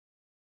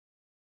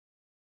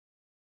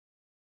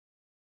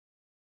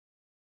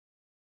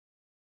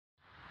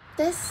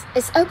This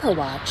is Opal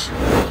Watch.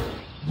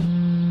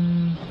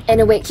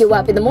 And it wakes you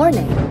up in the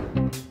morning.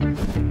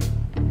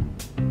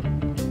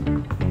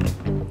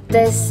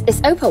 This is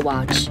Opal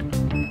Watch.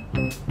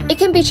 It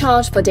can be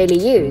charged for daily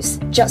use,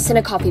 just in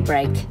a coffee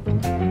break.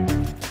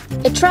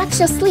 It tracks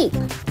your sleep,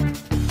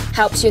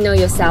 helps you know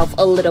yourself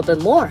a little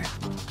bit more.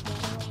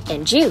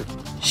 And you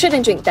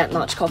shouldn't drink that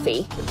much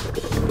coffee.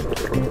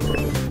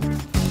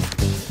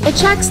 It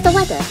checks the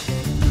weather.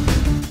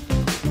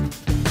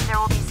 There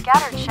will be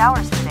scattered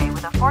showers today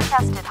with a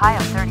forecasted high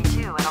of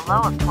 32 and a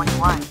low of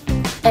 21.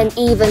 And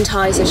even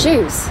ties your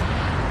shoes.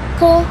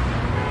 Cool.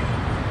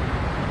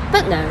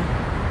 But no,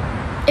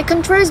 it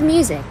controls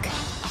music.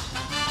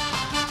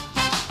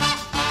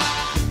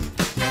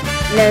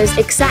 Knows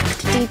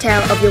exact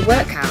detail of your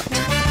workout.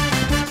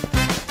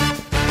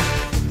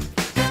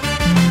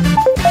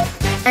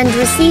 And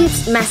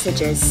receives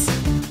messages.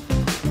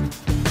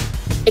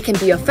 It can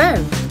be your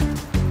phone.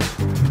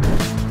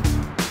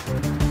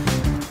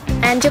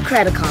 And your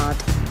credit card.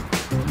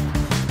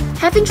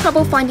 Having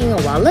trouble finding a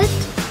wallet?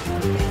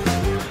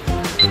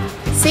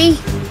 See,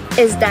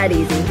 it's that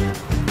easy.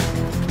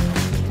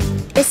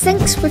 It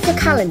syncs with your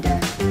calendar,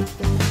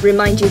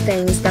 remind you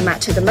things that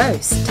matter the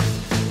most.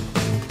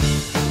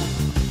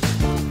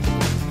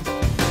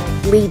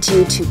 Lead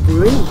you to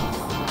breathe.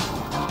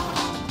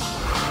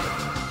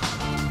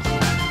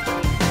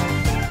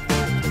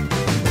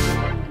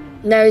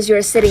 Knows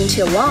you're sitting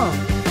too long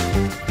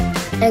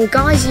and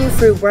guides you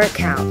through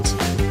workout.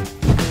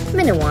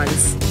 Minute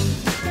ones.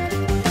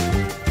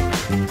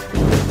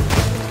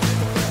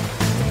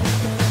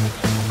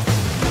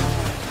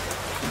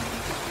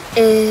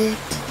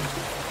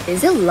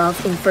 Is it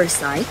love in first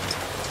sight?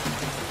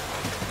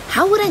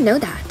 How would I know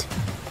that?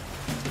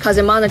 'Cause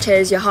it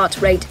monitors your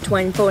heart rate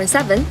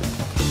 24/7.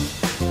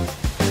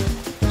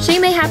 She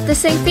may have the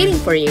same feeling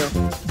for you.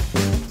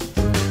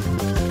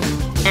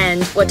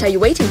 And what are you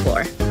waiting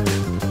for?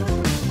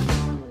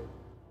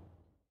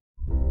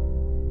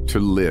 To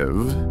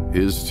live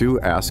is to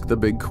ask the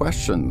big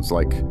questions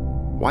like,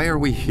 why are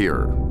we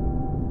here?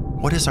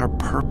 What is our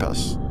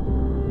purpose?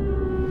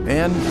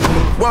 And,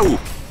 whoa!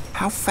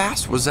 How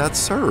fast was that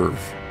serve?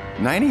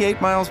 98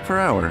 miles per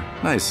hour.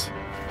 Nice.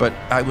 But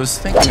I was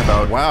thinking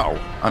about, wow,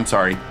 I'm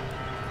sorry.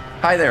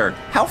 Hi there.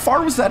 How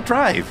far was that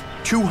drive?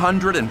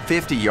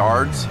 250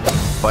 yards?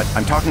 But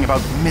I'm talking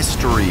about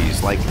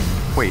mysteries, like,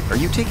 wait, are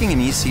you taking an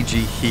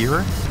ECG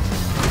here?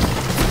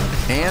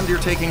 And you're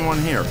taking one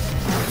here.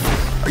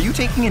 Are you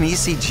taking an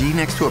ECG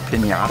next to a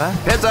piñata?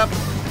 Heads up!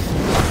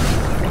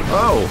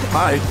 Oh,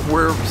 hi,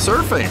 we're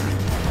surfing.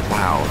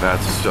 Wow,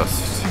 that's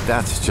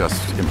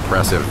just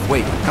impressive.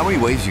 Wait, how many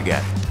waves you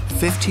get?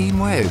 15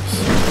 waves.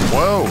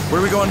 Whoa,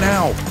 where are we going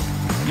now?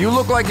 You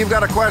look like you've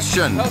got a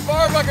question. How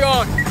far am I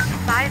going?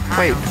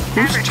 Wait,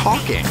 who's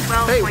talking?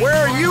 Hey, where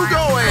are you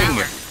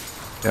going?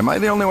 Am I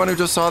the only one who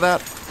just saw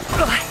that?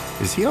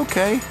 Is he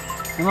okay?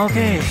 I'm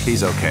okay.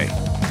 He's okay.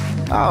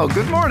 Oh,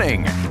 good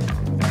morning.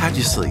 How'd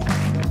you sleep?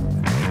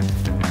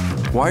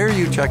 Why are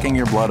you checking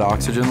your blood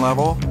oxygen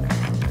level?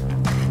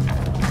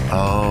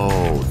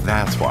 Oh,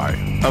 that's why.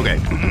 Okay,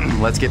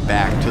 let's get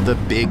back to the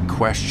big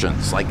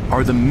questions. Like,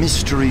 are the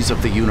mysteries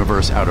of the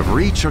universe out of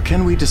reach, or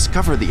can we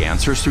discover the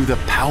answers through the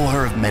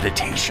power of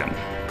meditation?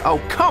 Oh,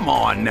 come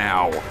on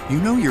now. You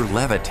know you're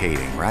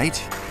levitating,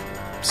 right?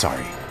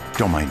 Sorry,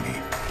 don't mind me.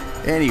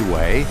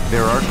 Anyway,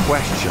 there are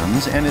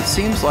questions, and it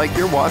seems like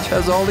your watch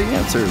has all the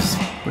answers,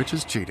 which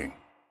is cheating.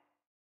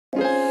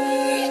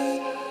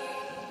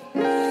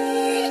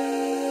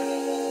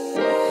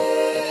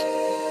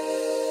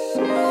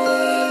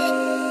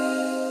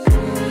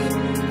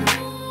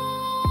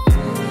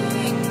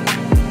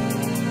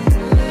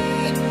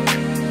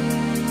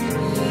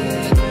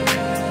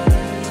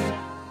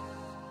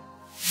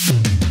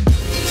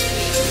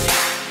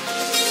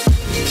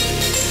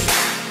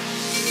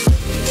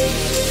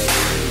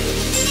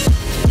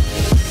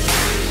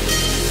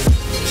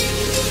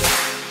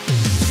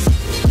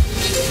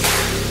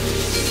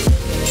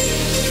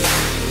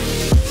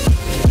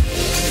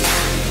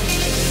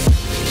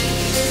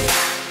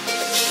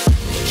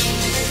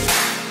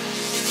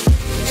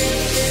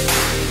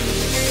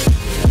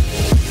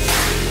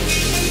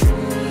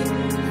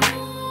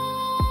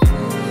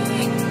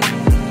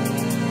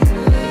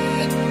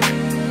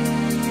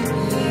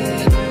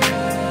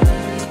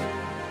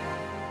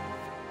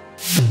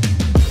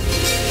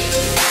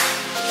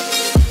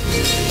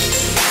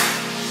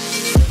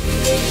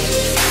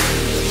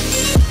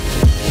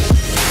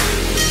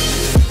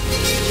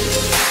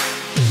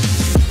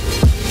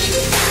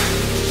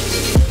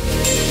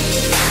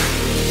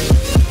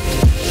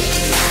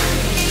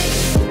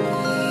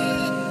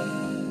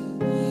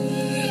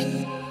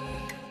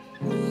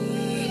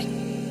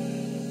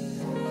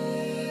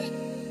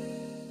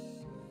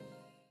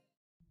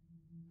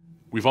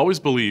 We've always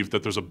believed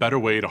that there's a better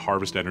way to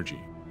harvest energy,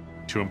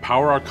 to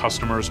empower our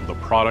customers with a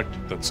product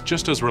that's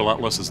just as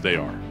relentless as they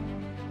are.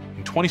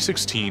 In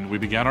 2016, we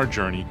began our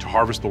journey to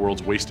harvest the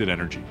world's wasted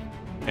energy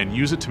and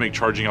use it to make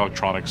charging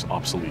electronics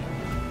obsolete.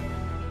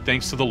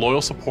 Thanks to the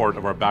loyal support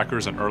of our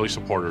backers and early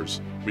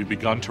supporters, we've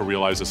begun to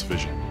realize this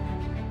vision.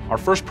 Our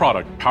first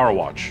product,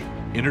 PowerWatch,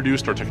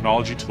 introduced our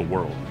technology to the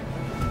world.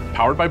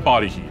 Powered by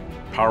body heat,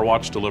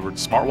 PowerWatch delivered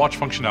smartwatch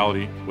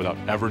functionality without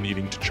ever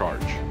needing to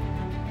charge.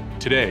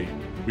 Today,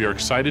 we are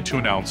excited to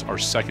announce our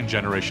second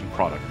generation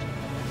product,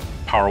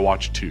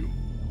 PowerWatch 2.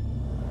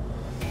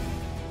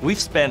 We've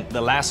spent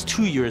the last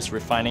 2 years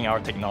refining our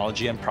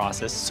technology and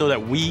process so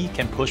that we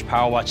can push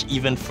PowerWatch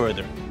even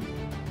further.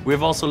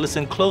 We've also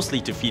listened closely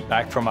to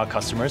feedback from our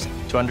customers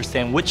to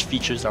understand which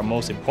features are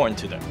most important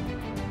to them.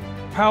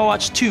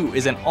 PowerWatch 2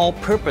 is an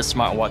all-purpose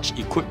smartwatch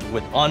equipped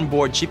with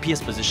onboard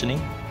GPS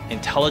positioning,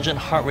 intelligent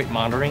heart rate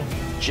monitoring,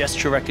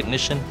 gesture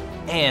recognition,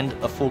 and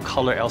a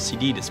full-color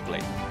LCD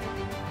display.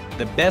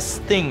 The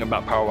best thing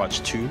about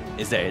PowerWatch 2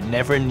 is that it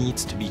never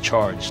needs to be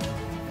charged.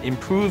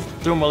 Improved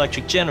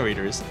thermoelectric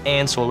generators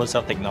and solar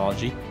cell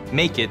technology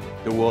make it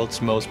the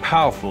world's most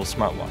powerful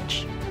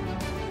smartwatch.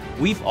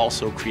 We've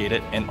also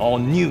created an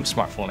all-new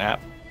smartphone app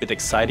with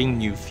exciting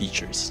new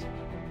features.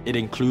 It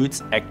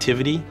includes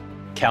activity,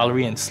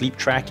 calorie and sleep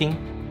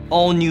tracking,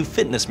 all new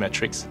fitness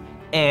metrics,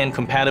 and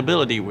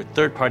compatibility with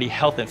third-party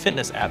health and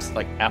fitness apps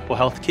like Apple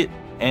Health Kit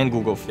and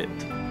Google Fit.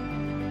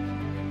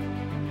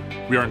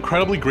 We are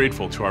incredibly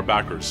grateful to our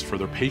backers for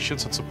their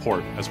patience and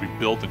support as we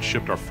built and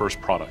shipped our first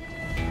product.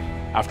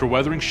 After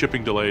weathering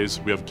shipping delays,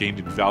 we have gained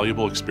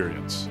invaluable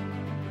experience.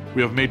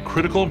 We have made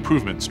critical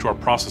improvements to our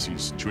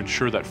processes to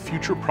ensure that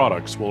future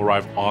products will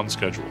arrive on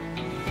schedule.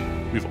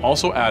 We've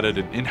also added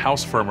an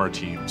in-house firmware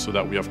team so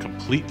that we have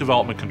complete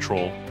development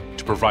control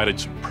to provide a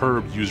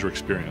superb user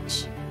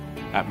experience.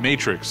 At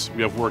Matrix,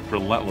 we have worked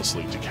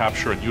relentlessly to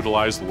capture and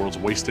utilize the world's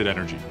wasted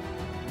energy.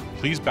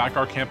 Please back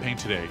our campaign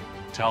today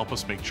to help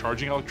us make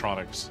charging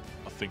electronics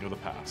a thing of the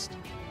past.